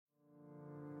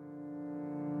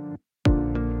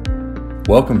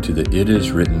Welcome to the It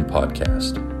Is Written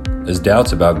podcast. As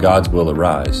doubts about God's will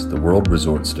arise, the world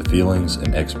resorts to feelings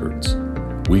and experts.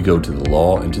 We go to the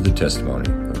law and to the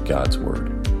testimony of God's Word.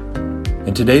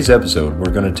 In today's episode,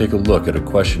 we're going to take a look at a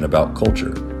question about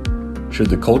culture.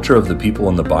 Should the culture of the people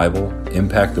in the Bible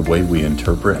impact the way we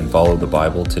interpret and follow the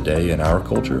Bible today in our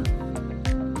culture?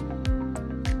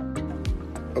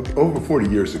 Over 40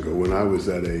 years ago, when I was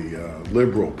at a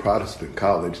liberal Protestant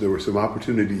college, there were some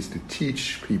opportunities to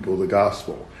teach people the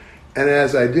gospel. And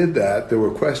as I did that, there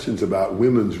were questions about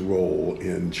women's role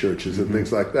in churches and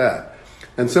things like that.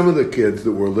 And some of the kids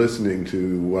that were listening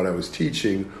to what I was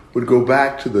teaching would go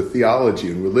back to the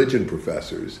theology and religion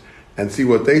professors and see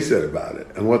what they said about it.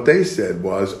 And what they said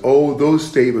was, those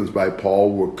statements by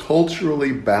Paul were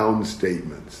culturally bound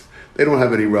statements. They don't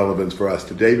have any relevance for us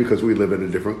today because we live in a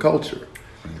different culture.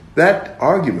 That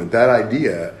argument, that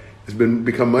idea, has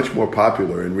become much more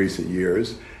popular in recent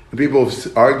years. And people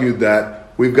have argued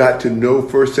that we've got to know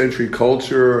first century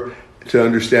culture to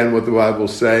understand what the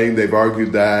Bible's saying. They've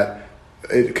argued that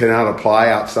it cannot apply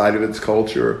outside of its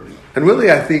culture. And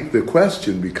really, I think the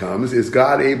question becomes, is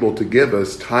God able to give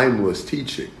us timeless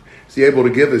teaching? Is he able to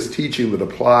give us teaching that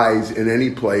applies in any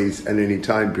place and any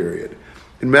time period?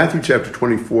 In Matthew chapter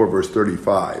 24, verse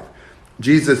 35,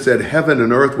 Jesus said, "Heaven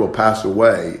and earth will pass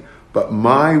away, but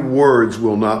my words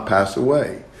will not pass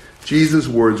away." Jesus'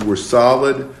 words were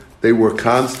solid. They were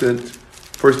constant.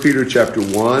 1 Peter chapter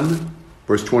 1,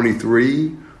 verse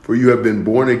 23, "For you have been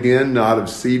born again, not of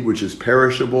seed which is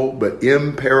perishable, but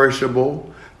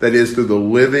imperishable, that is, through the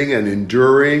living and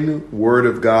enduring word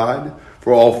of God.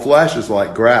 For all flesh is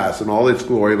like grass, and all its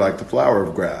glory like the flower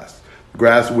of grass. The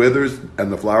grass withers,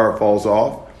 and the flower falls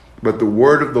off, but the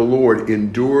word of the Lord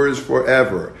endures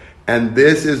forever. And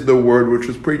this is the word which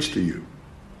was preached to you."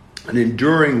 An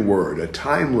enduring word, a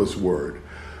timeless word,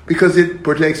 because it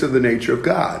partakes of the nature of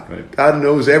God. Right. God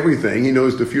knows everything. He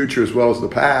knows the future as well as the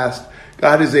past.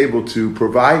 God is able to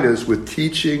provide us with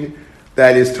teaching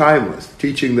that is timeless,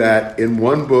 teaching that in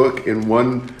one book, in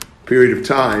one period of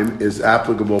time, is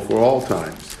applicable for all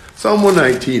times. Psalm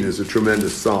 119 is a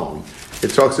tremendous psalm.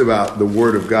 It talks about the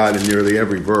word of God in nearly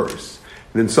every verse.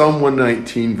 And in Psalm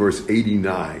 119, verse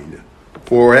 89,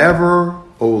 "Forever,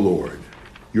 O Lord,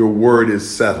 your word is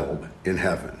settled in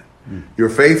heaven. Your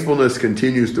faithfulness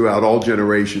continues throughout all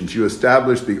generations. You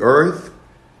established the earth,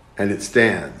 and it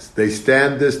stands. They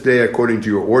stand this day according to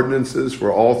your ordinances,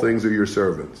 for all things are your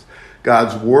servants."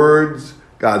 God's words,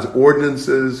 God's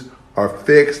ordinances are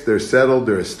fixed, they're settled,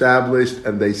 they're established,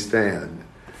 and they stand.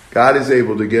 God is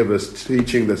able to give us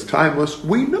teaching that's timeless.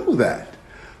 We know that.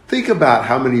 Think about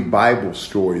how many Bible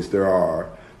stories there are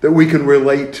that we can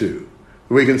relate to.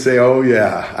 We can say, oh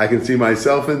yeah, I can see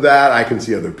myself in that. I can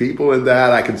see other people in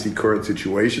that. I can see current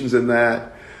situations in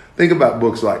that. Think about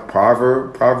books like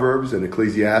Proverbs and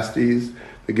Ecclesiastes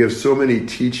that give so many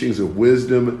teachings of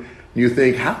wisdom. And you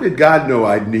think, how did God know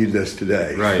I'd need this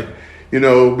today? Right.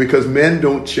 Because men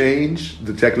don't change.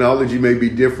 The technology may be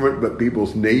different, but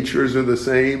people's natures are the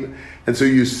same. And so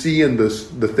you see in the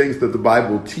things that the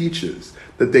Bible teaches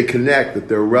that they connect, that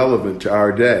they're relevant to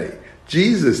our day.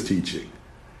 Jesus' teaching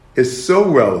is so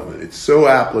relevant. It's so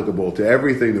applicable to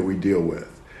everything that we deal with.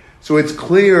 So it's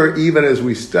clear, even as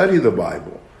we study the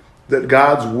Bible, that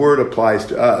God's word applies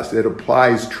to us. It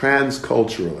applies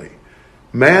transculturally.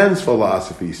 Man's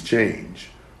philosophies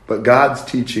change, but God's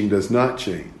teaching does not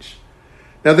change.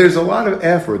 Now, there's a lot of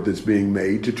effort that's being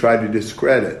made to try to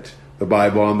discredit the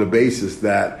Bible on the basis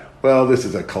that, this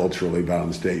is a culturally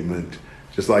bound statement,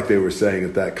 just like they were saying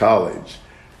at that college.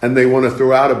 And they want to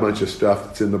throw out a bunch of stuff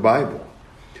that's in the Bible.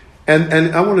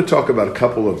 And I want to talk about a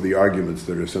couple of the arguments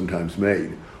that are sometimes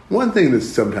made. One thing that's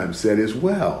sometimes said is,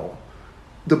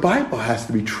 the Bible has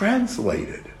to be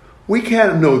translated. We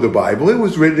can't know the Bible. It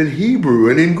was written in Hebrew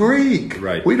and in Greek.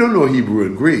 Right. We don't know Hebrew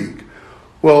and Greek.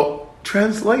 Well,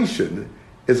 translation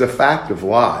is a fact of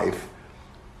life.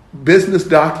 Business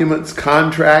documents,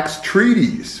 contracts,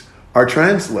 treaties are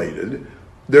translated.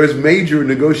 There's major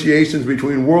negotiations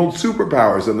between world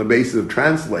superpowers on the basis of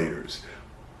translators.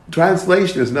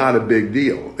 Translation is not a big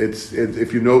deal. It's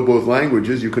if you know both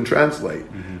languages, you can translate.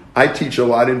 Mm-hmm. I teach a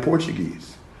lot in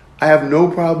Portuguese. I have no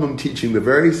problem teaching the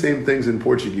very same things in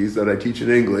Portuguese that I teach in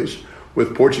English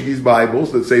with Portuguese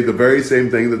Bibles that say the very same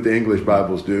thing that the English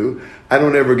Bibles do. I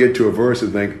don't ever get to a verse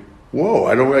and think, whoa,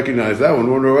 I don't recognize that one.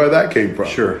 Wonder where that came from.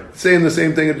 Sure. It's saying the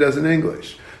same thing it does in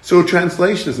English. So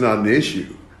translation is not an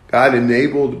issue. God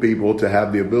enabled people to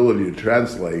have the ability to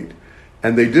translate,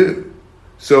 and they do.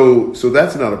 So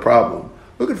that's not a problem.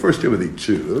 Look at 1 Timothy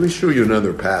 2. Let me show you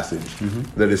another passage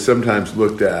that is sometimes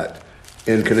looked at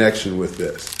in connection with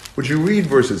this. Would you read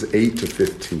verses 8 to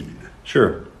 15?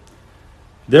 Sure.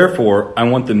 Therefore, I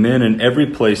want the men in every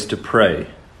place to pray,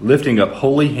 lifting up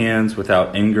holy hands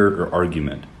without anger or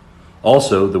argument.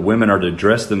 Also, the women are to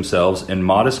dress themselves in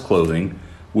modest clothing,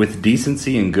 with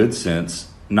decency and good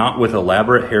sense, not with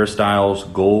elaborate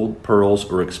hairstyles, gold, pearls,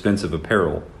 or expensive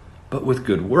apparel, but with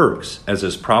good works, as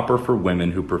is proper for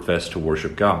women who profess to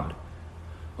worship God.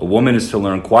 A woman is to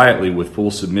learn quietly with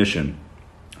full submission.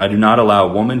 I do not allow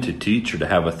a woman to teach or to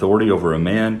have authority over a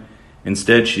man.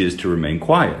 Instead, she is to remain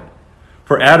quiet.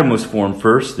 For Adam was formed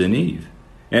first, then Eve.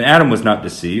 And Adam was not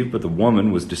deceived, but the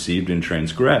woman was deceived and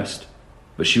transgressed.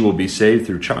 But she will be saved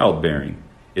through childbearing,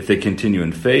 if they continue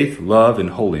in faith, love,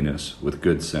 and holiness with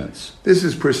good sense. This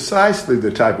is precisely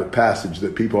the type of passage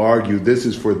that people argue this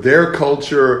is for their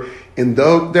culture. In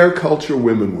their culture,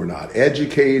 women were not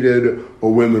educated,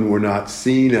 or women were not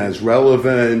seen as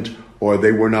relevant, or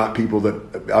they were not people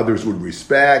that others would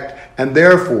respect, and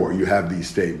therefore you have these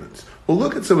statements. Well,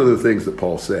 look at some of the things that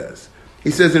Paul says.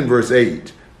 He says in verse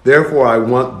 8, therefore I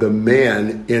want the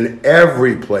men in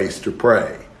every place to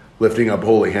pray, lifting up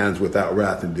holy hands without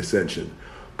wrath and dissension.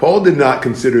 Paul did not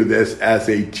consider this as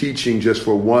a teaching just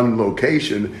for one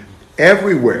location.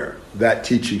 Everywhere that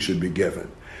teaching should be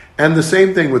given. And the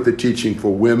same thing with the teaching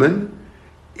for women.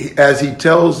 As he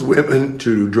tells women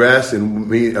to dress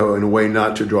in a way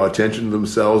not to draw attention to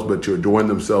themselves, but to adorn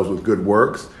themselves with good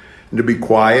works, and to be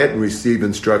quiet and receive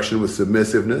instruction with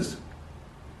submissiveness,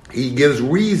 he gives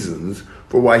reasons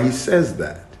for why he says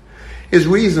that. His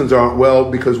reasons aren't, well,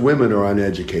 because women are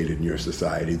uneducated in your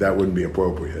society. That wouldn't be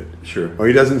appropriate. Sure. Or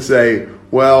he doesn't say,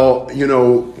 well,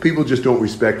 people just don't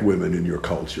respect women in your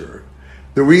culture.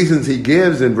 The reasons he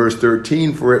gives in verse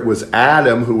 13 for it was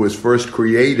Adam who was first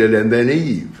created and then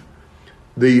Eve.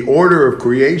 The order of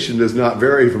creation does not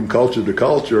vary from culture to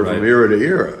culture, right, from era to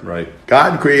era. Right.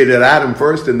 God created Adam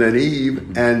first and then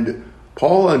Eve, and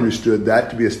Paul understood that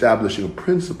to be establishing a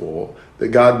principle that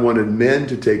God wanted men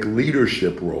to take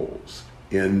leadership roles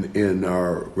in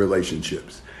our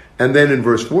relationships. And then in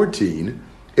verse 14,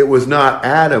 it was not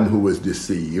Adam who was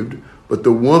deceived, but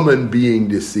the woman being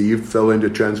deceived fell into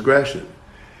transgression.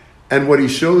 And what he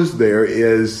shows there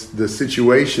is the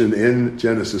situation in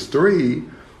Genesis 3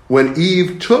 when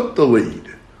Eve took the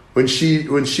lead. When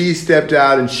she stepped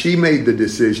out and she made the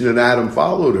decision and Adam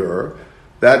followed her,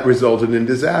 that resulted in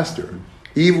disaster.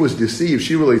 Eve was deceived.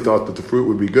 She really thought that the fruit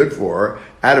would be good for her.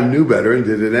 Adam knew better and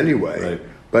did it anyway. Right.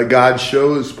 But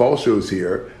Paul shows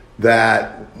here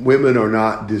that women are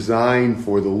not designed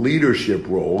for the leadership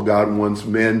role. God wants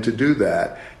men to do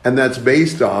that. And that's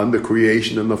based on the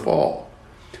creation and the fall.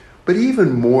 But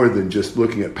even more than just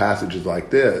looking at passages like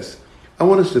this, I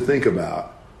want us to think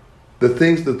about the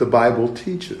things that the Bible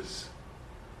teaches.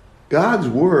 God's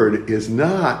word is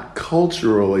not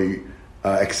culturally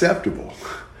acceptable.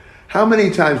 How many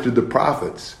times did the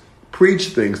prophets preach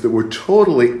things that were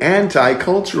totally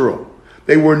anti-cultural?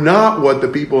 They were not what the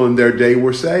people in their day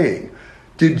were saying.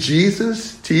 Did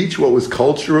Jesus teach what was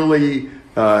culturally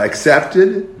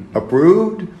accepted,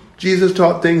 approved? Jesus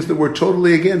taught things that were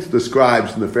totally against the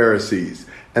scribes and the Pharisees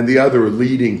and the other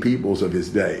leading peoples of his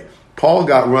day. Paul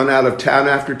got run out of town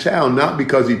after town, not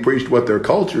because he preached what their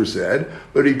culture said,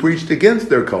 but he preached against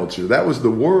their culture. That was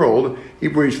the world. He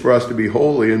preached for us to be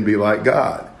holy and be like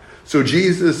God. So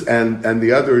Jesus and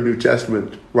the other New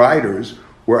Testament writers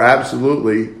were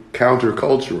absolutely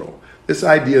countercultural. This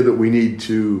idea that we need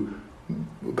to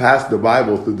pass the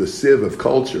Bible through the sieve of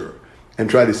culture and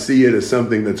try to see it as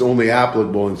something that's only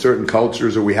applicable in certain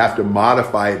cultures, or we have to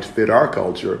modify it to fit our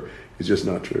culture, is just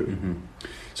not true. Mm-hmm.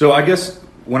 So I guess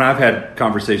when I've had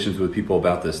conversations with people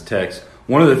about this text,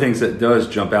 one of the things that does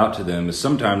jump out to them is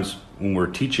sometimes when we're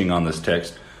teaching on this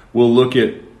text, we'll look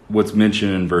at what's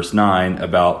mentioned in verse 9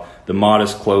 about the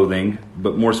modest clothing,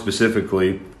 but more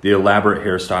specifically, the elaborate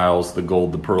hairstyles, the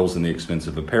gold, the pearls, and the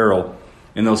expensive apparel.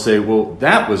 And they'll say, well,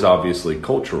 that was obviously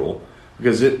cultural,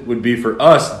 because it would be for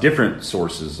us different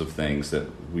sources of things that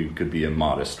we could be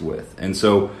immodest with. And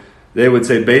so they would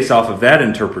say, based off of that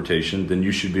interpretation, then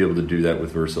you should be able to do that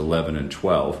with verse 11 and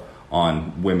 12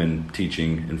 on women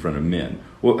teaching in front of men.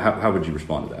 Well, how would you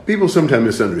respond to that? People sometimes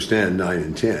misunderstand 9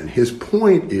 and 10. His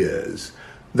point is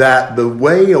that the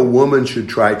way a woman should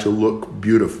try to look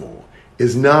beautiful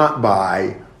is not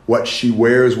by what she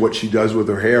wears, what she does with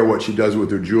her hair, what she does with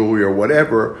her jewelry or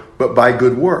whatever, but by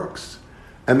good works.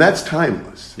 And that's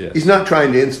timeless. Yes. He's not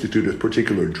trying to institute a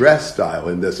particular dress style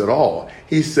in this at all.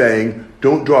 He's saying,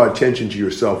 don't draw attention to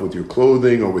yourself with your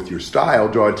clothing or with your style.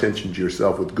 Draw attention to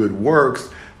yourself with good works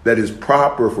that is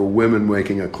proper for women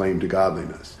making a claim to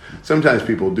godliness. Sometimes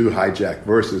people do hijack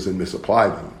verses and misapply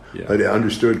them. Yeah. But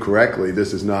understood correctly,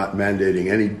 this is not mandating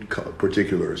any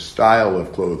particular style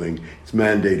of clothing. It's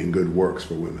mandating good works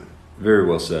for women. Very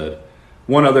well said.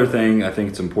 One other thing I think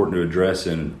it's important to address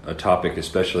in a topic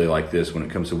especially like this when it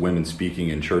comes to women speaking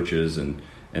in churches and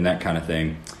that kind of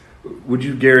thing. Would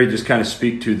you, Gary, just kind of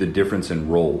speak to the difference in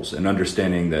roles and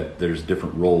understanding that there's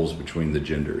different roles between the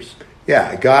genders?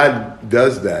 Yeah, God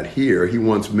does that here. He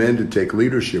wants men to take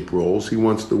leadership roles. He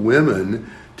wants the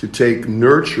women to take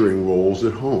nurturing roles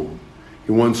at home.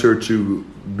 He wants her to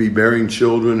be bearing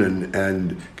children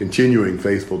and continuing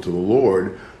faithful to the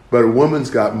Lord. But a woman's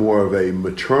got more of a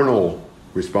maternal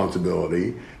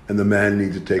responsibility, and the man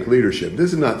needs to take leadership.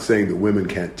 This is not saying that women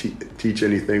can't teach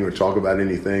anything or talk about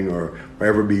anything or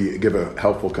ever give a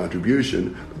helpful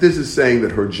contribution. But this is saying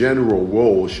that her general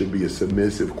role should be a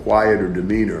submissive, quieter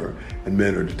demeanor, and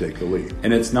men are to take the lead.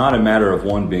 And it's not a matter of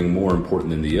one being more important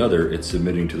than the other. It's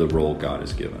submitting to the role God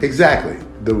has given. Exactly.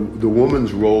 The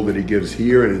woman's role that he gives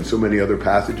here and in so many other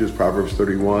passages, Proverbs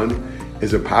 31,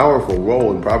 is a powerful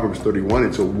role. In Proverbs 31,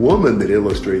 it's a woman that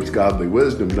illustrates godly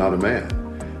wisdom, not a man.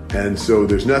 And so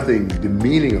there's nothing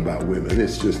demeaning about women.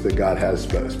 It's just that God has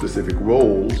specific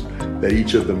roles that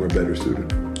each of them are better suited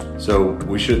for. So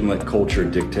we shouldn't let culture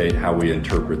dictate how we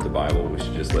interpret the Bible. We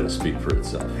should just let it speak for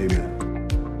itself. Amen.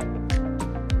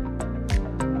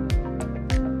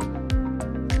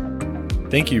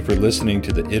 Thank you for listening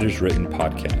to the It Is Written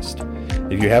podcast.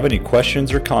 If you have any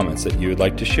questions or comments that you would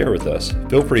like to share with us,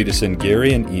 feel free to send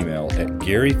Gary an email at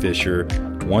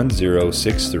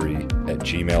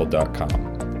garyfisher1063@gmail.com.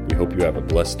 We hope you have a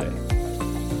blessed day.